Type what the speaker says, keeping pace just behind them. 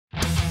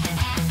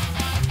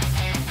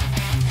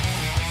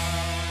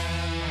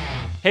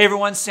Hey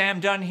everyone, Sam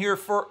Dunn here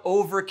for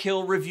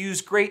Overkill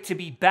Reviews. Great to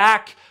be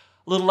back.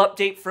 A little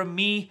update from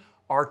me.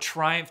 Our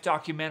Triumph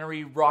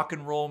documentary, Rock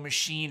and Roll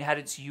Machine, had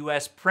its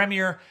US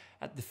premiere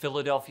at the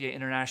Philadelphia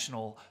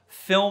International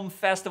Film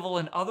Festival.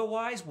 And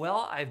otherwise,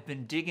 well, I've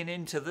been digging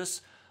into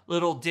this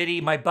little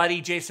ditty. My buddy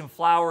Jason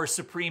Flowers,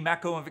 Supreme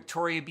Echo in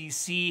Victoria,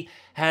 BC,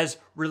 has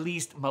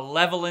released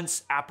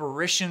Malevolence,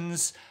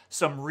 Apparitions,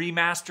 some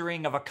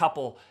remastering of a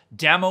couple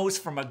demos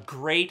from a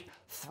great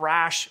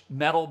thrash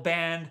metal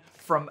band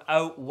from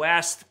out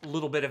west, a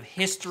little bit of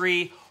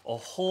history, a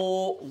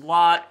whole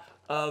lot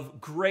of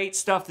great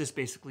stuff. This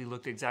basically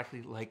looked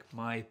exactly like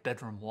my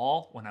bedroom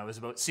wall when I was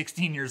about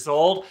 16 years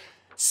old.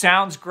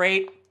 Sounds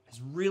great,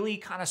 has really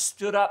kind of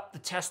stood up the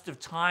test of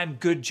time.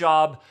 Good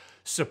job,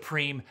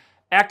 Supreme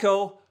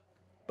Echo.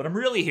 But I'm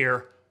really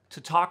here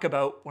to talk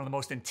about one of the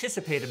most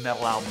anticipated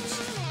metal albums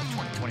of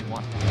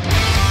 2021.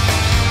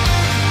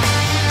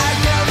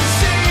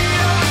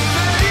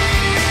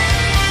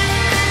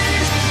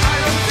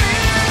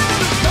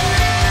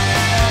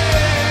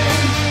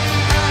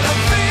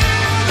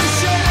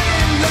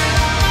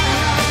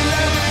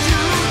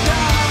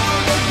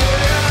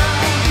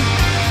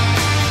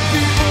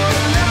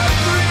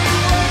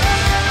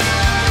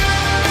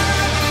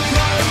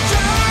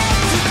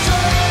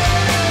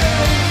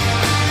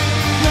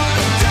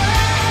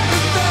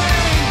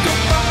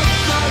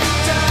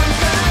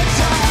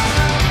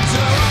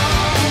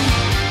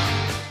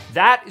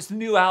 That is the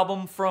new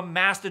album from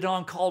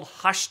Mastodon called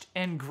Hushed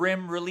and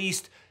Grim,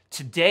 released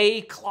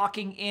today,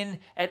 clocking in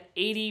at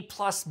 80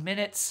 plus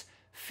minutes,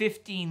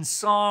 15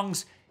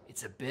 songs.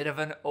 It's a bit of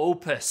an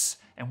opus,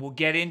 and we'll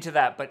get into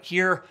that. But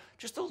here,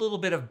 just a little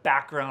bit of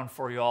background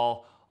for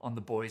y'all on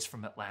the boys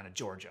from Atlanta,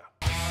 Georgia.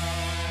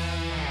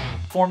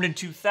 Formed in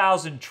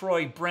 2000,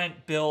 Troy,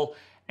 Brent, Bill,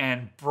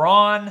 and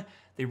Braun.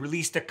 They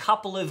released a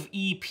couple of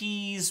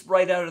EPs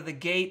right out of the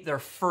gate. Their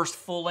first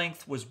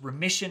full-length was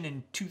Remission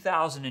in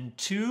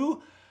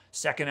 2002.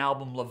 Second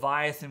album,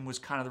 Leviathan, was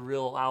kind of the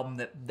real album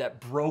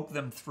that broke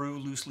them through,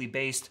 loosely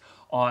based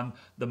on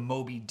the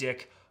Moby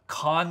Dick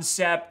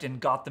concept and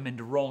got them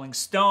into Rolling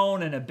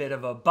Stone and a bit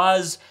of a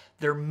buzz.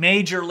 Their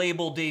major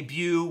label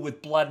debut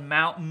with Blood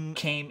Mountain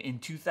came in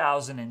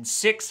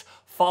 2006,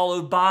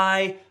 followed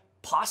by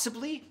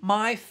possibly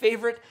my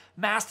favorite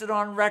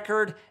Mastodon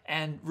record,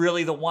 and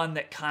really the one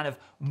that kind of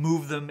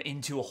moved them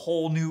into a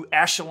whole new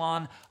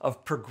echelon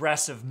of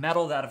progressive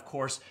metal. That, of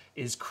course,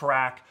 is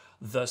Crack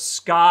the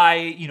Sky.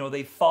 You know,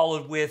 they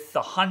followed with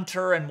The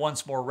Hunter and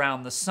Once More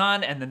Round the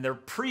Sun, and then their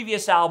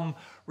previous album,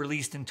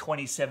 released in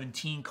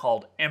 2017,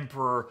 called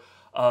Emperor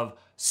of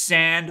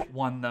Sand,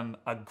 won them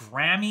a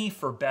Grammy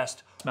for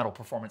Best Metal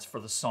Performance for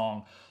the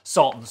song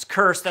Sultan's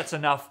Curse. That's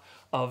enough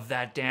of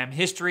that damn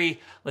history.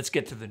 Let's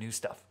get to the new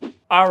stuff.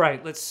 All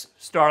right, let's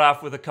start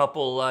off with a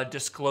couple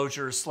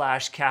disclosures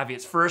slash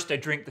caveats. First, I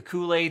drink the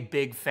Kool-Aid.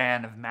 Big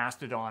fan of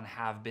Mastodon,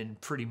 have been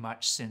pretty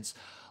much since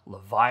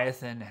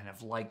Leviathan, and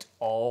have liked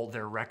all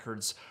their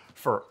records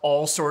for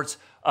all sorts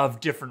of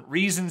different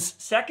reasons.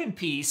 Second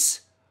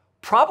piece,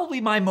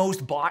 probably my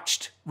most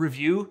botched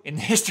review in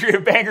the history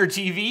of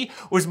BangerTV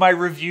was my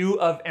review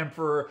of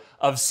Emperor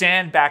of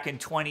Sand back in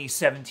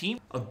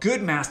 2017. A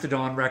good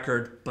Mastodon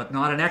record, but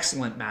not an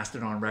excellent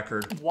Mastodon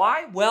record.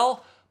 Why?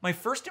 Well, my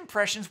first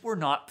impressions were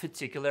not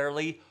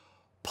particularly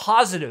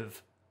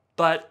positive,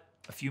 but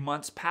a few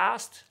months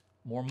passed,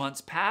 more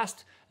months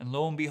passed, and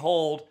lo and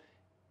behold,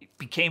 it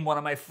became one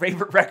of my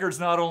favorite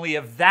records, not only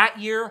of that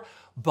year,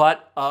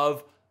 but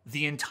of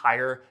the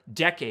entire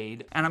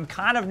decade. And I'm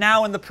kind of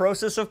now in the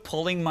process of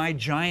pulling my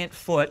giant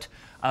foot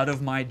out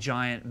of my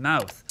giant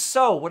mouth.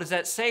 So what does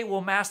that say? Well,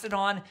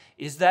 Mastodon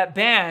is that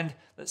band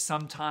that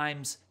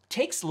sometimes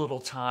takes a little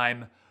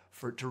time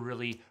for it to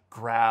really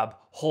grab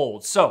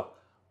hold. So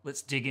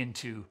let's dig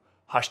into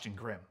Hushed and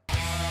Grim.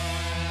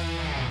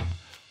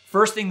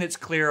 First thing that's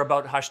clear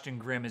about Hushed and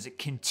Grim is it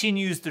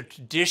continues the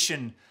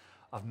tradition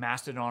of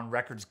Mastodon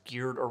records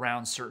geared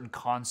around certain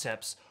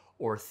concepts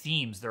or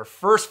themes. Their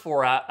first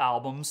four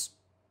albums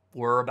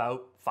were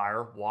about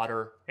fire,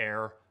 water,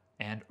 air,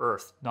 and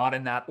earth. Not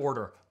in that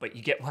order, but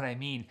you get what I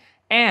mean.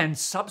 And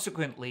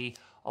subsequently,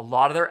 a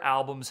lot of their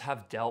albums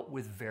have dealt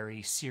with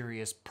very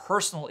serious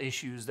personal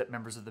issues that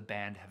members of the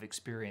band have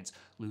experienced,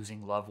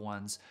 losing loved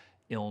ones,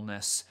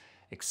 illness,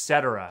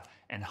 etc.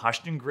 And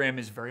Hushed and Grim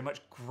is very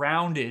much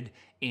grounded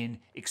in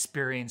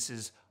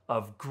experiences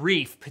of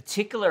grief,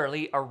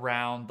 particularly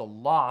around the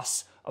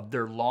loss of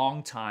their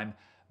longtime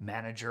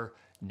manager,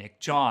 Nick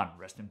John.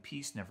 Rest in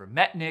peace, never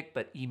met Nick,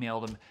 but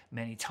emailed him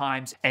many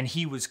times. And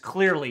he was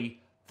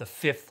clearly the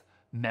fifth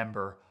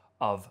member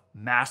of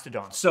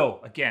Mastodon. So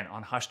again,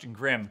 on Hushed and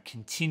Grim,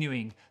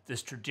 continuing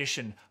this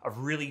tradition of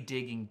really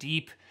digging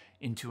deep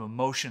into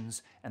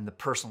emotions and the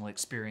personal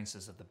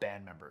experiences of the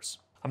band members.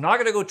 I'm not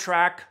gonna go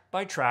track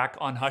by track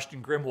on Hushed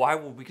and Grim. Why?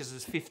 Well, because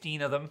there's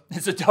 15 of them.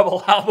 It's a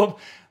double album.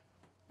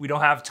 We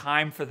don't have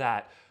time for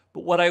that.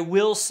 But what I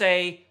will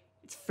say,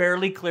 it's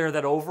fairly clear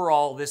that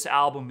overall this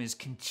album is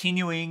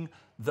continuing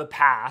the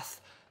path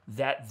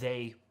that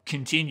they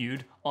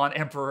continued on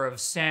Emperor of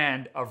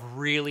Sand of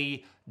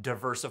really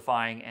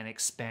diversifying and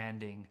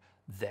expanding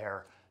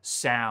their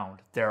sound.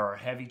 There are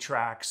heavy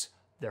tracks,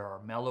 there are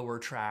mellower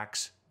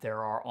tracks,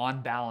 there are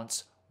on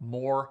balance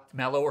more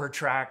mellower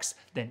tracks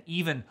than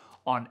even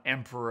on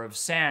Emperor of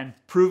Sand,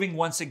 proving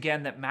once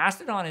again that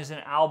Mastodon is an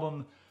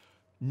album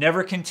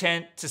never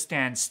content to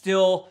stand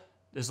still.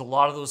 There's a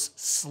lot of those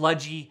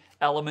sludgy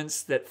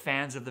elements that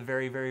fans of the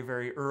very, very,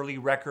 very early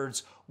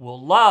records will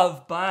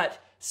love,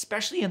 but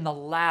especially in the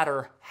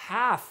latter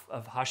half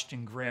of Hushed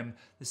and Grim,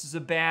 this is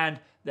a band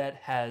that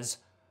has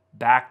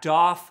backed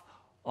off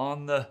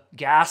on the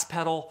gas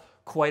pedal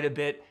quite a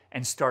bit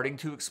and starting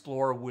to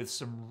explore with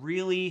some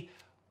really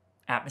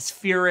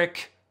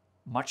atmospheric,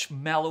 much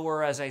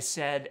mellower, as I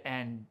said,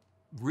 and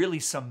really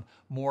some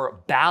more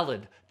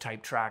ballad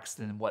type tracks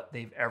than what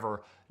they've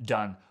ever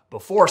done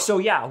before. So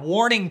yeah,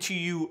 warning to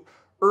you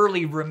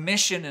early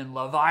Remission and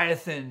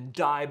Leviathan,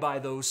 Die by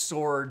Those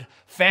Sword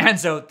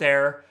fans out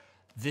there.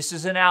 This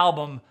is an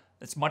album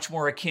that's much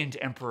more akin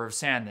to Emperor of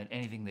Sand than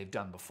anything they've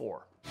done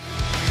before.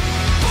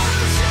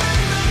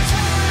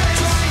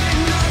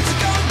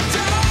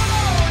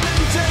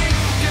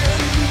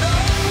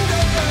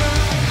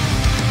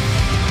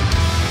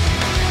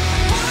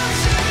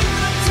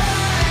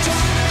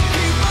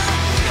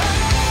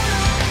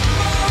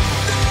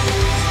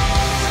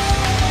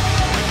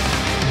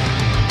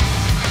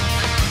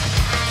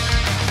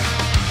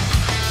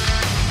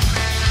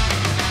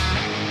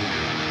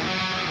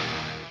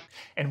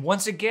 And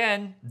once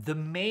again, the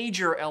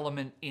major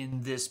element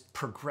in this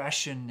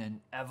progression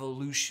and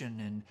evolution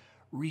and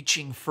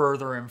reaching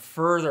further and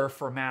further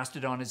for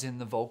Mastodon is in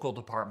the vocal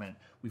department.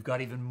 We've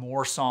got even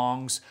more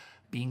songs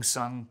being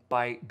sung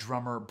by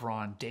drummer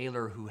Bron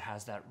Daler, who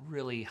has that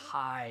really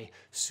high,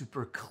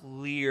 super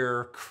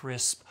clear,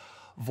 crisp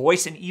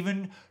voice. And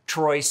even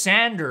Troy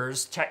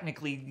Sanders,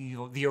 technically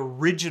the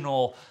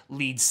original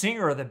lead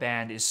singer of the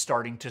band, is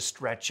starting to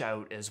stretch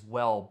out as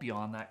well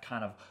beyond that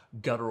kind of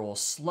guttural,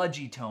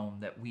 sludgy tone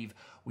that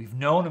we've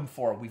known him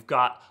for. We've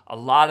got a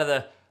lot of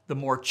the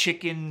more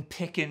chicken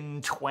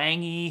pickin',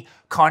 twangy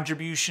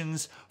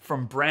contributions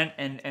from Brent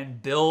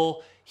and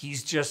Bill.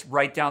 He's just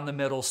right down the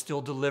middle,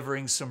 still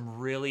delivering some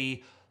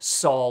really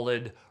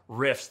solid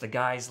riffs. The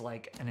guy's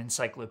like an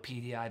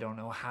encyclopedia. I don't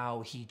know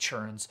how he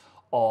churns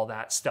all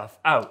that stuff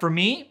out. For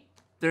me,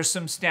 there's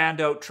some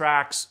standout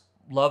tracks.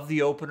 Love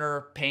the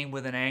opener, Pain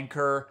with an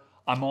Anchor.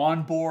 I'm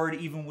on board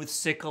even with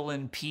Sickle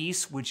and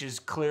Peace, which is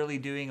clearly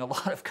doing a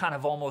lot of kind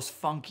of almost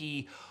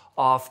funky,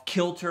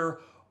 off-kilter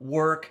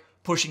work.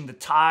 Pushing the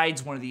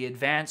Tides, one of the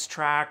advanced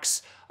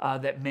tracks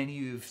that many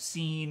of you have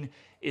seen,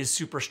 is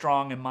super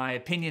strong in my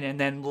opinion. And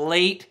then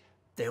late,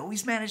 they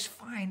always manage to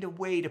find a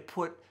way to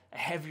put a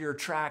heavier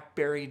track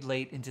buried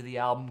late into the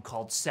album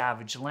called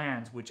Savage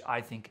Lands, which I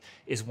think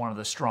is one of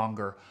the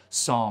stronger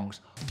songs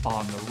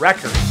on the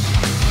record.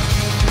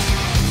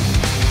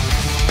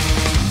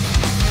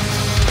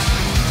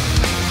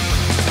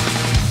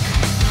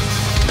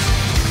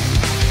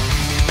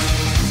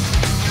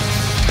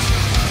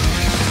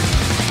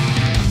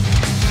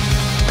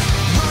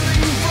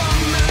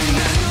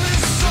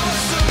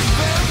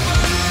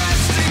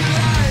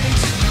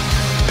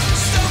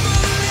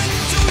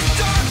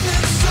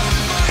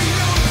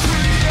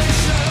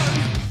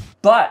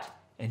 But,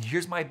 and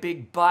here's my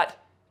big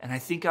but, and I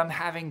think I'm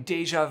having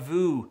deja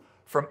vu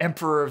from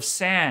Emperor of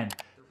Sand.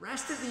 The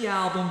rest of the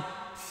album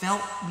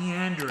felt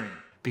meandering,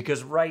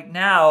 because right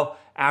now,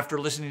 after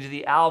listening to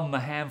the album a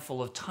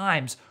handful of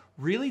times,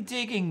 really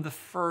digging the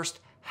first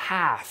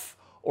half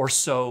or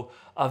so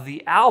of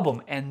the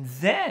album, and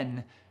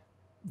then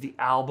the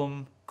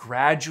album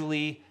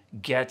gradually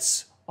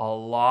gets a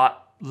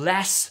lot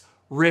less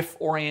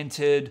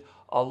riff-oriented,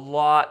 a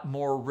lot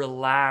more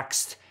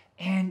relaxed,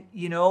 and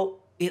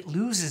it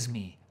loses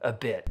me a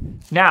bit.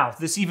 Now,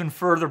 this even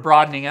further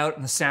broadening out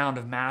in the sound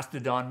of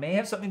Mastodon may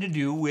have something to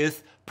do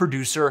with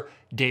producer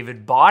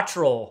David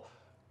Bottrell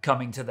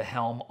coming to the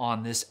helm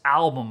on this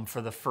album for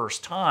the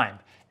first time.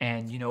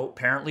 And,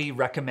 apparently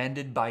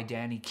recommended by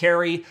Danny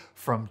Carey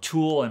from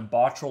Tool, and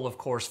Bottrell, of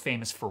course,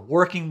 famous for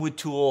working with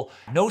Tool.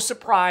 No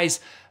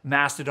surprise,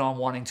 Mastodon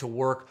wanting to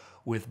work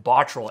with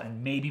Bottrell,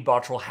 and maybe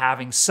Bottrell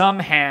having some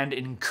hand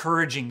in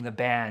encouraging the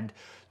band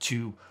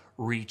to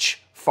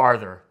reach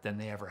farther than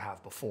they ever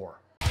have before.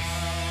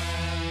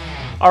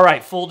 All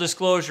right, full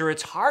disclosure,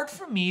 it's hard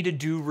for me to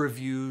do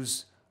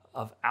reviews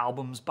of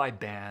albums by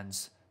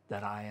bands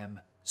that I am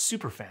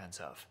super fans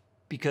of,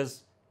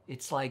 because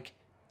it's like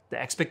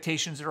the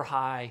expectations are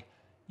high,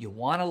 you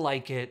want to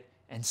like it,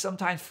 and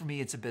sometimes for me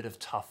it's a bit of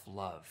tough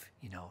love.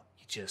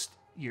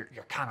 You're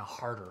kind of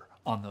harder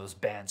on those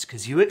bands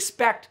because you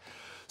expect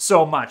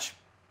so much.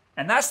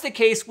 And that's the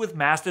case with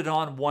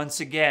Mastodon once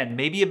again.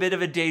 Maybe a bit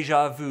of a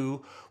deja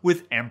vu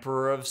with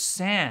Emperor of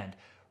Sand.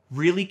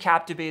 Really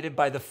captivated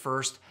by the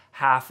first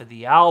half of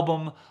the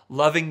album,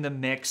 loving the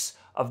mix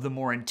of the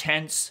more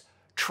intense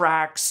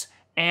tracks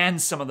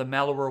and some of the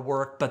mellower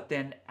work. But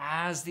then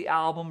as the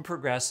album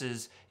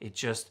progresses, it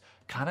just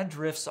kind of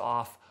drifts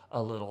off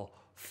a little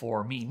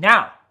for me.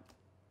 Now,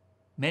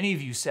 many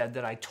of you said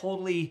that I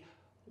totally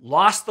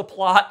lost the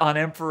plot on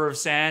Emperor of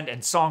Sand,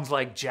 and songs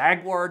like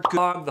Jaguar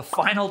Dog, the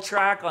final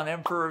track on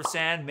Emperor of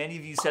Sand, many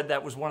of you said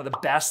that was one of the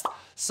best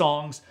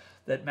songs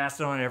that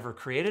Mastodon ever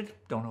created.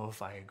 Don't know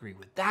if I agree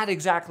with that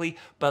exactly,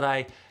 but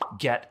I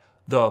get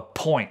the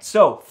point.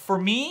 So for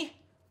me,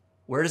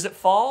 where does it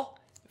fall?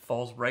 It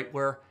falls right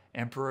where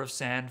Emperor of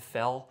Sand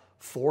fell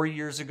 4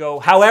 years ago.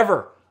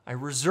 However, I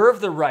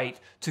reserve the right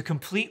to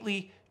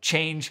completely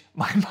change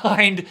my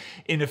mind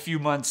in a few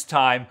months'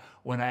 time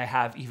when I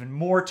have even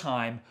more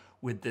time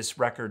with this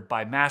record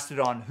by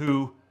Mastodon,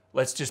 who,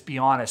 let's just be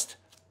honest,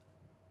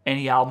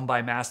 any album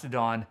by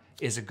Mastodon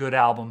is a good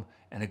album,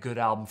 and a good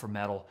album for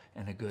metal,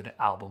 and a good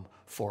album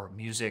for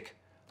music.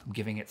 I'm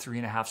giving it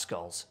 3.5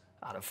 skulls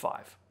out of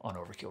 5 on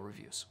Overkill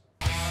Reviews.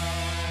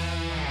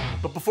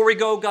 But before we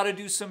go, gotta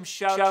do some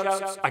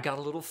shout-outs. I got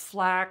a little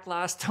flack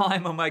last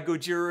time on my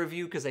Gojira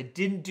review because I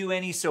didn't do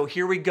any, so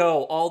here we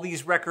go. All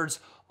these records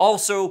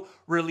also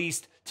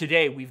released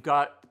today. We've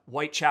got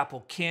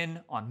Whitechapel Kin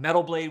on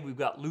Metal Blade. We've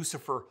got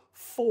Lucifer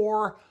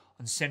 4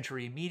 on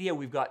Century Media.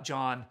 We've got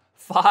John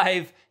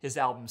 5, his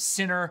album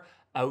Sinner,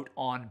 out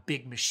on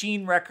Big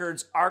Machine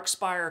Records.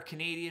 Arcspire,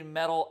 Canadian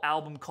metal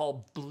album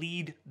called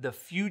Bleed the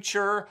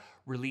Future,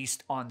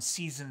 released on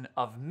Season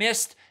of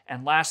Mist.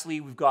 And lastly,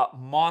 we've got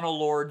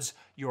Monolords,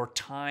 Your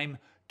Time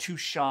to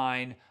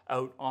Shine,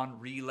 out on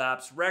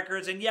Relapse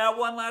Records. And yeah,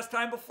 one last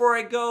time before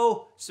I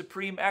go,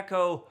 Supreme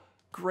Echo,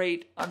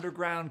 great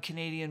underground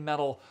Canadian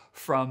metal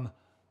from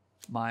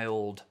my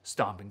old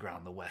stomping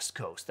ground, the West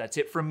Coast. That's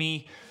it from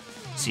me.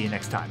 See you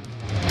next time.